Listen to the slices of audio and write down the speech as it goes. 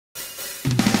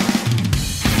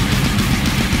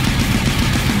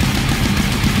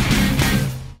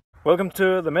Welcome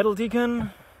to the Metal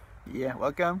Deacon. Yeah,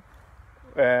 welcome.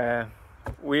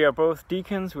 We are both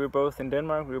deacons. We're both in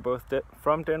Denmark. We're both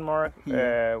from Denmark.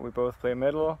 Yeah. We both play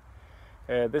metal.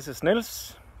 This is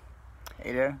Niels.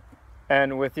 Hey there.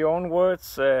 And with your own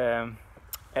words, can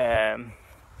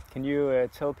you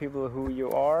tell people who you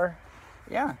are?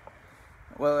 Yeah.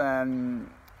 Well,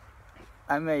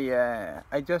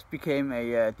 I just became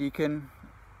a deacon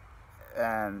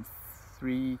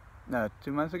 2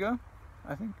 months ago,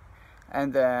 I think.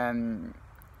 And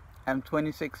I'm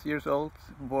 26 years old,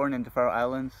 born in the Faroe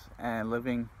Islands and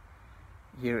living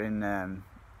here in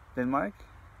Denmark.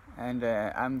 And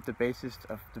I'm the bassist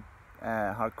of the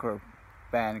hardcore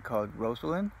band called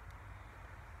Roselyn.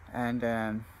 And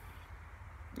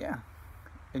yeah,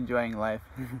 enjoying life.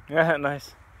 Yeah,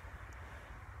 nice.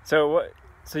 So what?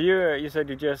 So you said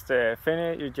you just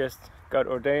finished. You just got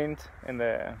ordained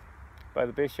by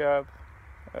the bishop,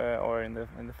 or in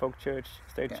the folk church,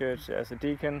 state church, as a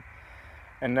deacon.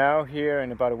 And now here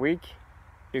in about a week,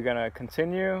 you're gonna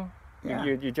continue. Yeah.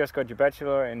 You just got your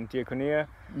bachelor in Diaconia.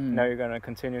 Now you're gonna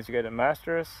continue to get a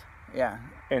master's. Yeah.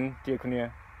 In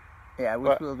Diaconia. Yeah,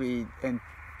 which will be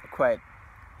quite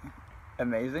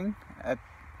amazing,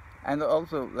 and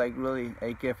also like really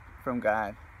a gift from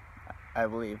God, I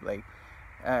believe. Like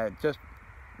just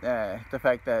the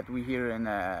fact that we here in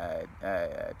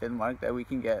Denmark that we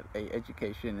can get a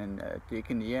education in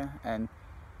Diaconia, and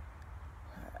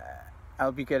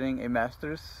I'll be getting a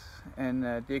master's in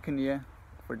Diaconia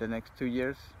for the next 2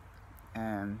 years,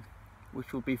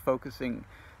 which will be focusing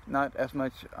not as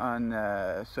much on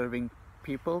serving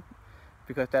people,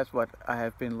 because that's what I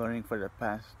have been learning for the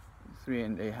past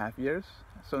 3.5 years.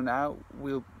 So now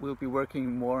we'll be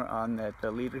working more on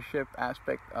the leadership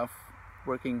aspect of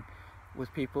working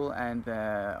with people, and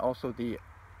also the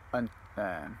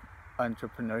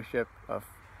entrepreneurship of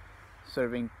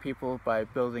serving people by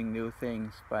building new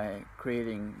things, by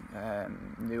creating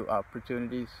new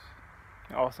opportunities.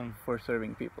 Awesome. For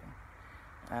serving people.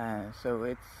 So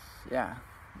it's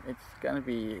gonna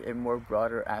be a more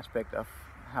broader aspect of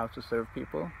how to serve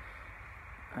people,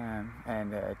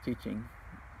 and teaching.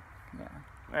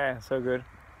 Yeah, so good.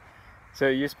 So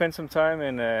you spent some time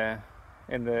in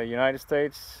the United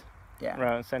States. Yeah.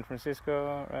 Around San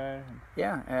Francisco, right?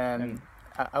 Yeah, and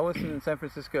I was in San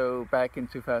Francisco back in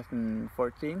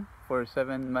 2014 for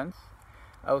 7 months.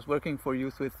 I was working for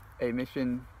Youth with a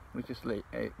Mission, which is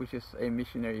a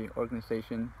missionary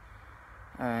organization,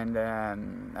 and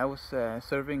I was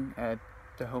serving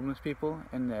the homeless people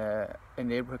in a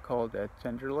neighborhood called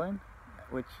Tenderloin,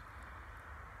 which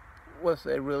was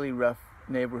a really rough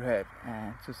neighborhood,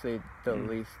 to say the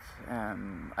least.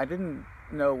 I didn't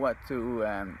know what to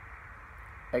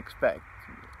expect.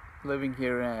 Living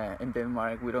here in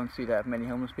Denmark, we don't see that many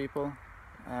homeless people,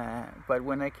 but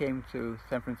when I came to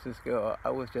San Francisco, I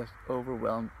was just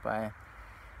overwhelmed by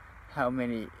how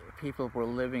many people were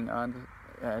living on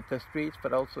the streets,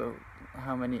 but also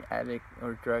how many addict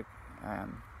or drug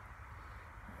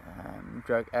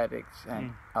addicts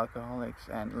and alcoholics,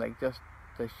 and like just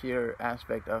the sheer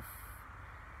aspect of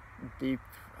deep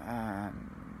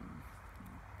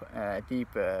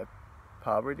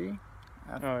poverty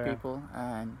of people.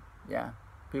 And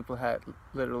people had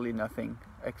literally nothing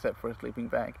except for a sleeping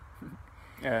bag.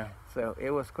 Yeah. So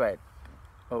it was quite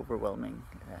overwhelming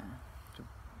to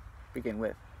begin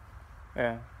with.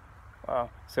 Yeah. Wow.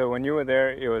 So when you were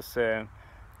there, it was say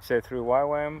through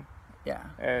YWAM.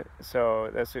 Yeah. So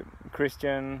that's a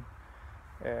Christian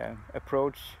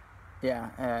approach.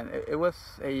 Yeah, and it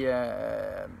was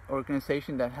a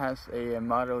organization that has a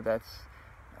motto that's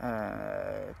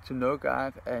to know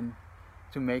God and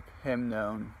to make Him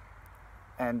known.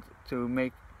 And to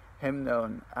make Him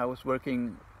known, I was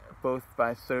working both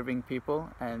by serving people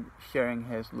and sharing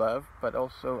His love, but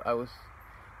also I was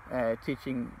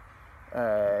teaching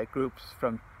groups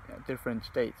from different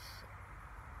states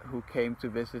who came to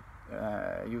visit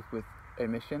Youth with a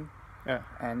Mission. Yeah.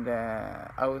 And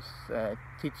I was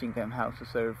teaching them how to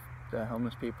serve the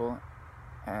homeless people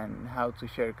and how to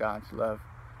share God's love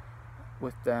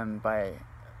with them by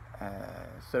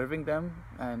serving them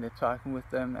and talking with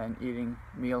them and eating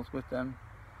meals with them.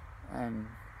 And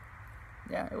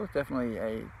yeah, it was definitely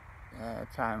a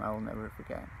time I will never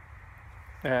forget.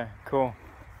 Yeah, cool.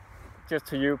 Just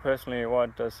to you personally,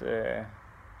 what does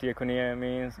Diaconia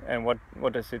mean, and what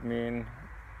does it mean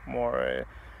more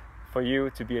for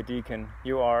you to be a deacon?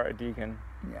 You are a deacon.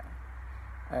 Yeah.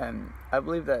 I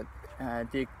believe that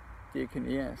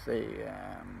Diaconia is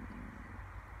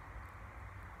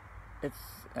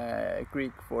it's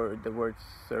Greek for the word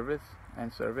service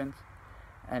and servant,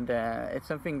 and it's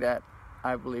something that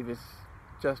I believe is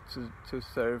just to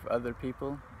serve other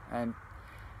people and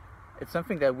it's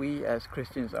something that we as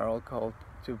Christians are all called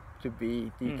to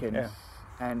be deacons,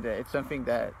 and it's something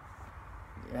that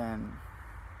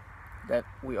that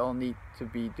we all need to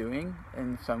be doing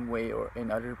in some way or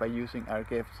another by using our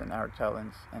gifts and our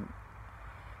talents,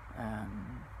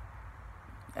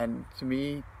 and to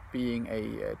me, being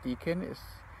a deacon is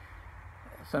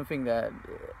something that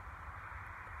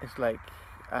is like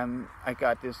I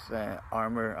got this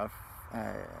armor of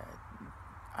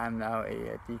I'm now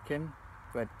a deacon,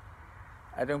 but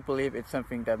I don't believe it's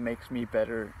something that makes me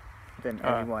better than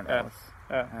anyone else.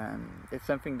 It's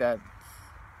something that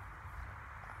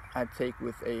I take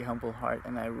with a humble heart,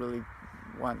 and I really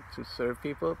want to serve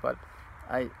people, but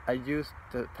I used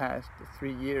the past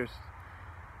 3 years,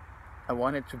 I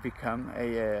wanted to become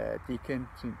a deacon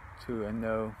to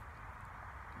know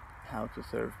how to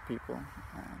serve people,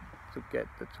 to get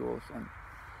the tools, and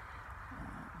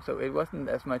so it wasn't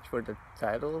as much for the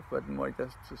title, but more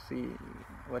just to see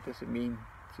what does it mean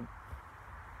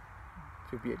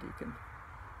to be a deacon.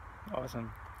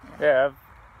 Awesome. Yeah,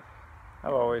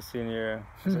 I've always seen you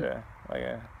as like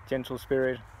a gentle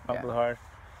spirit, humble heart.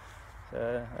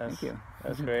 So thank you.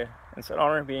 That's great. It's an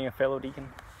honor being a fellow deacon.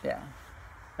 Yeah.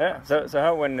 Yeah. So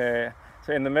how when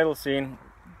so in the metal scene,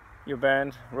 your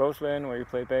band Roselyn, where you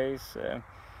play bass,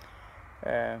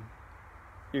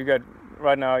 you got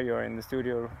right now you're in the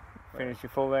studio, finish your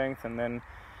full length, and then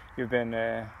you've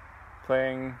been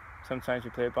playing. Sometimes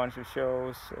you play a bunch of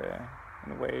shows in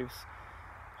the waves.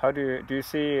 How do you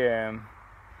see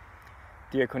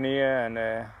Diaconia and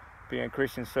being a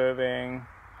Christian serving?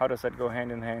 How does that go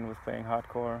hand in hand with playing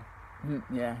hardcore?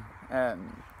 Yeah,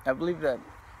 I believe that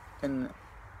in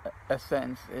a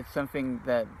sense it's something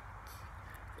that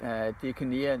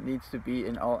Diaconia needs to be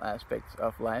in all aspects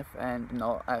of life and in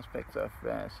all aspects of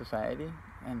society.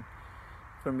 And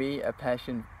for me, a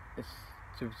passion is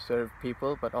to serve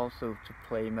people, but also to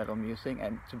play metal music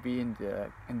and to be in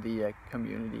the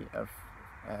community of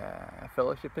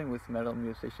fellowshipping with metal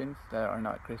musicians that are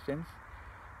not Christians,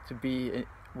 to be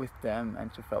with them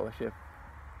and to fellowship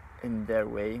in their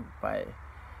way by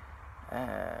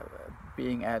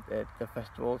being at the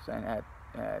festivals and at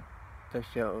the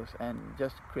shows, and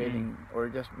just creating or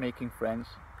just making friends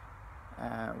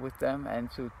with them, and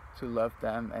to love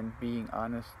them and being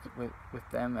honest with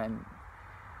them, and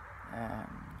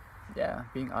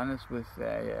being honest with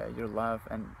your love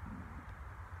and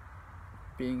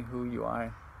being who you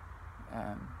are.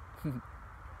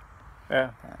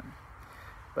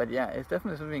 But yeah, it's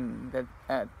definitely something that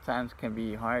at times can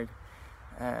be hard,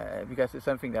 because it's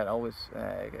something that always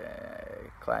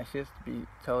clashes, to be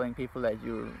telling people that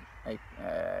you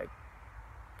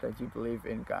that you believe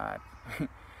in God.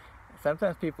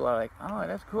 Sometimes people are like, oh,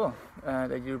 that's cool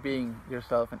that you're being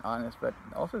yourself and honest, but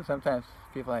also sometimes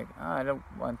people are like, oh, I don't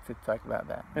want to talk about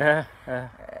that.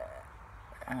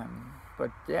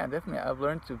 But yeah, definitely I've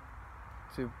learned to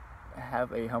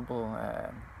have a humble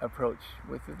approach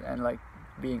with it, and like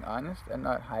being honest and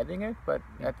not hiding it, but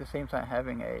at the same time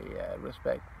having a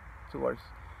respect towards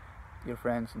your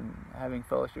friends and having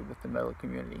fellowship with the metal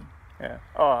community. Yeah.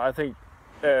 Oh, I think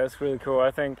that's really cool.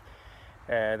 I think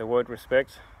the word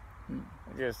respect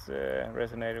just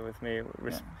resonated with me.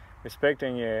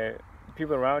 Respecting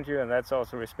people around you, and that's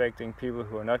also respecting people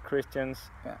who are not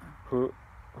Christians, who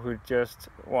just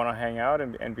want to hang out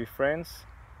and be friends,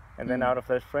 and then out of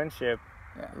that friendship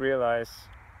realize,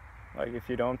 like, if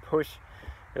you don't push,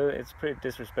 it's pretty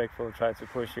disrespectful to try to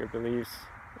push your beliefs,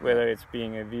 whether it's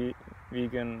being a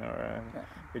vegan or a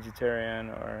vegetarian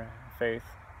or faith.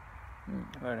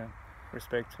 But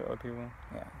respect to other people.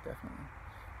 Yeah,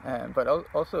 definitely. But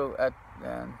also at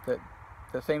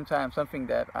the same time, something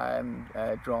that I'm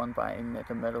drawn by in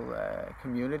the metal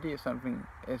community is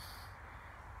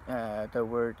the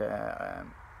word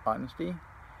honesty,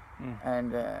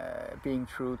 and being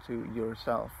true to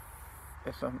yourself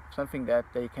is something that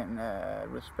they can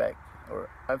respect. Or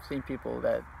I've seen people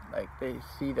that, like, they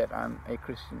see that I'm a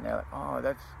Christian, they're like, oh,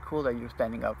 that's cool that you're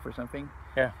standing up for something.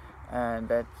 Yeah. And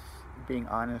that's being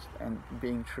honest and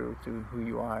being true to who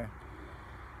you are.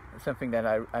 It's something that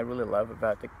I really love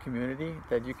about the community,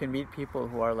 that you can meet people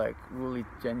who are like really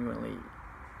genuinely,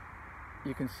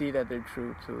 you can see that they're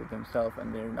true to themselves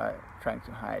and they're not trying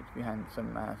to hide behind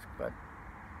some mask, but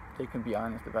they can be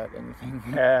honest about anything.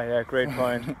 Yeah, great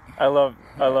point. I love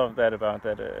that about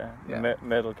that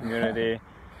metal community.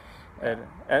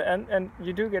 And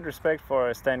you do get respect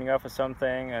for standing up for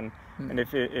something, and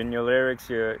if you, in your lyrics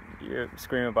you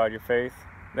scream about your faith,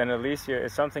 then at least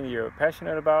it's something you're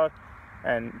passionate about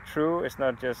and true. It's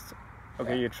not just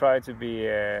you try to be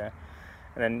and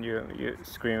then you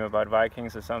scream about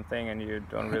Vikings or something and you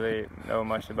don't really know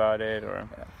much about it, or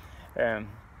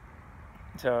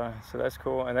So that's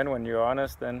cool. And then when you're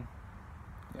honest, then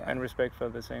Yeah. and respectful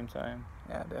at the same time.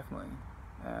 Yeah, definitely.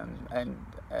 And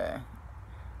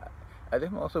I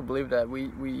definitely also believe that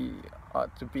we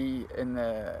ought to be in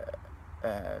the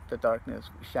darkness,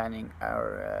 shining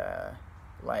our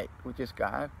light, which is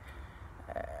God.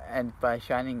 And by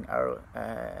shining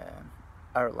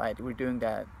our light, we're doing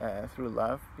that through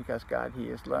love, because God, He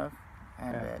is love.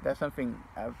 And that's something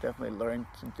I've definitely learned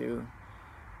to do,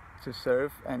 to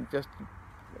serve, and just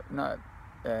not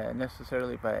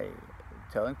necessarily by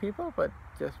telling people, but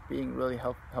just being really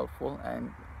helpful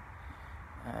and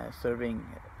serving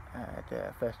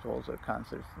at festivals or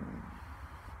concerts,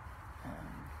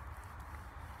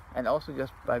 and also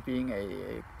just by being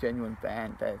a genuine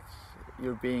band, that's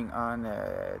you're being on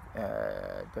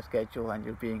the schedule, and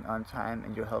you're being on time,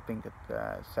 and you're helping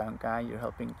the sound guy, you're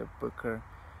helping the booker,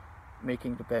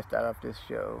 making the best out of this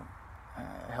show,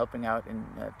 helping out in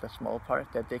the small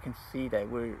part, that they can see that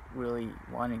we're really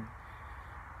wanting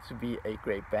to be a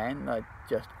great band, not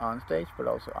just on stage but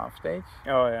also off stage.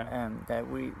 Oh yeah. And that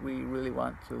we really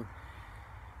want to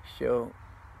show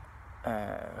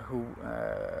who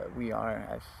we are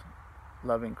as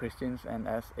loving Christians, and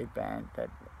as a band, that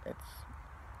it's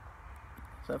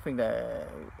something that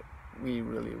we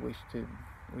really wish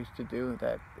to do,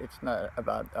 that it's not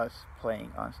about us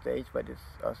playing on stage, but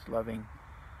it's us loving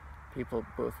people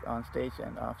both on stage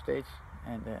and off stage,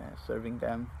 and serving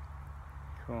them.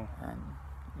 Cool. And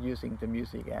using the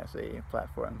music as a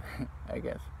platform, I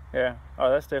guess. Yeah. Oh,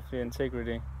 that's definitely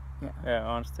integrity. Yeah. Yeah,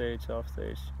 on stage, off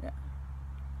stage. Yeah.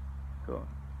 Cool.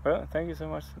 Well, thank you so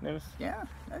much, Niels. Yeah,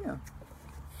 I know.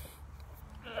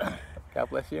 God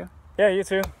bless you. Yeah, you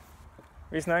too.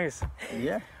 Vi snakkes.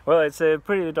 Yeah. Well, it's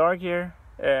pretty dark here.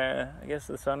 I guess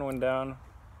the sun went down,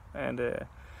 and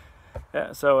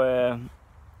yeah. So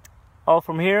all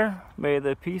from here, may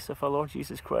the peace of our Lord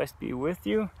Jesus Christ be with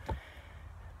you.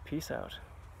 Peace out.